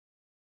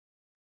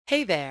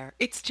Hey there,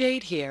 it's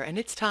Jade here, and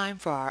it's time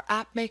for our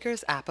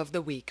AppMakers App of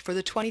the Week for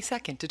the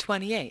 22nd to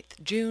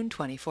 28th, June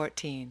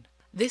 2014.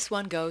 This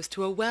one goes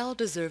to a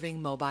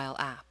well-deserving mobile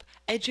app,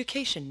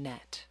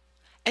 EducationNet.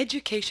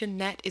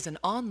 EducationNet is an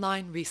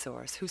online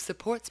resource who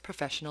supports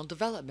professional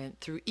development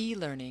through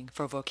e-learning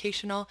for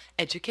vocational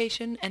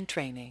education and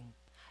training.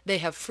 They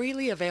have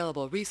freely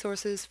available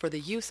resources for the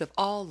use of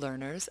all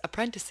learners,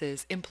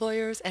 apprentices,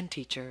 employers, and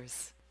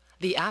teachers.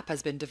 The app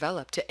has been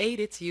developed to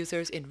aid its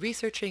users in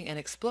researching and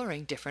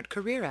exploring different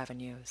career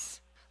avenues.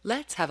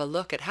 Let's have a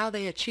look at how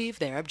they achieve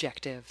their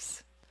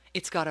objectives.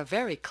 It's got a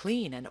very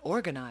clean and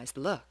organized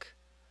look.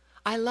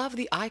 I love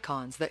the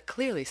icons that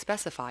clearly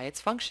specify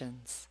its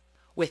functions.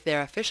 With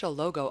their official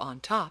logo on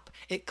top,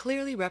 it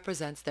clearly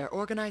represents their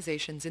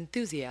organization's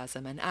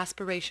enthusiasm and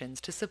aspirations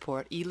to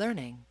support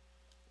e-learning.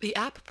 The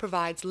app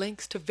provides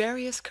links to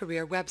various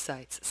career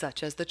websites,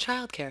 such as the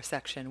childcare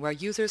section, where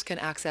users can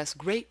access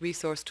great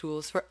resource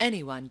tools for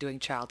anyone doing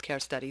childcare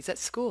studies at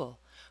school,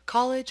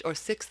 college or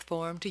sixth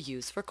form to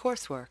use for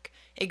coursework,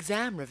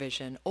 exam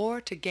revision, or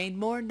to gain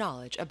more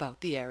knowledge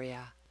about the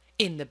area.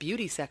 In the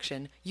beauty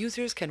section,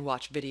 users can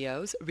watch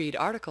videos, read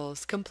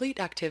articles, complete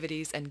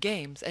activities and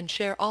games, and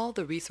share all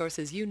the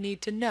resources you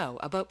need to know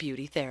about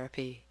beauty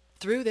therapy.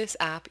 Through this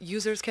app,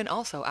 users can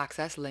also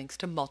access links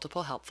to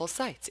multiple helpful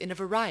sites in a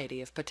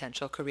variety of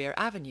potential career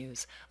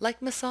avenues,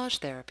 like massage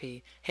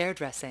therapy,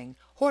 hairdressing,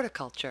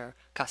 horticulture,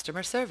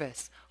 customer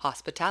service,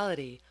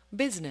 hospitality,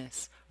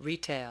 business,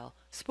 retail,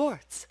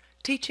 sports,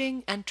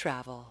 teaching, and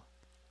travel.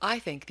 I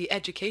think the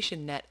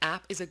EducationNet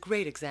app is a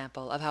great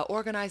example of how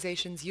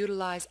organizations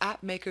utilize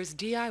AppMakr's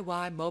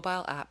DIY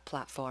mobile app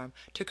platform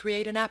to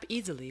create an app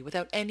easily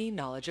without any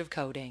knowledge of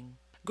coding.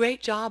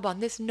 Great job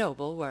on this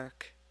noble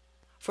work!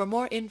 For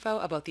more info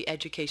about the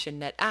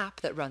EducationNet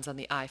app that runs on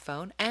the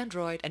iPhone,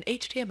 Android, and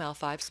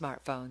HTML5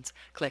 smartphones,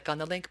 click on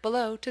the link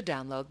below to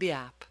download the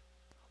app.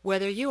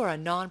 Whether you are a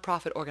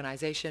non-profit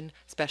organization,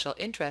 special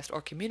interest,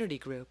 or community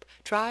group,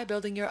 try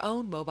building your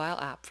own mobile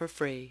app for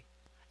free.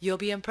 You'll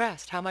be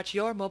impressed how much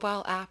your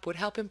mobile app would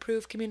help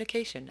improve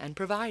communication and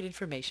provide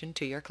information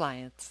to your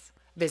clients.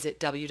 Visit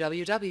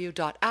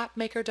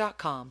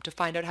www.appmakr.com to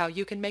find out how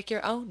you can make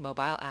your own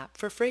mobile app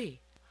for free.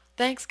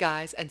 Thanks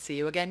guys, and see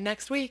you again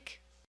next week!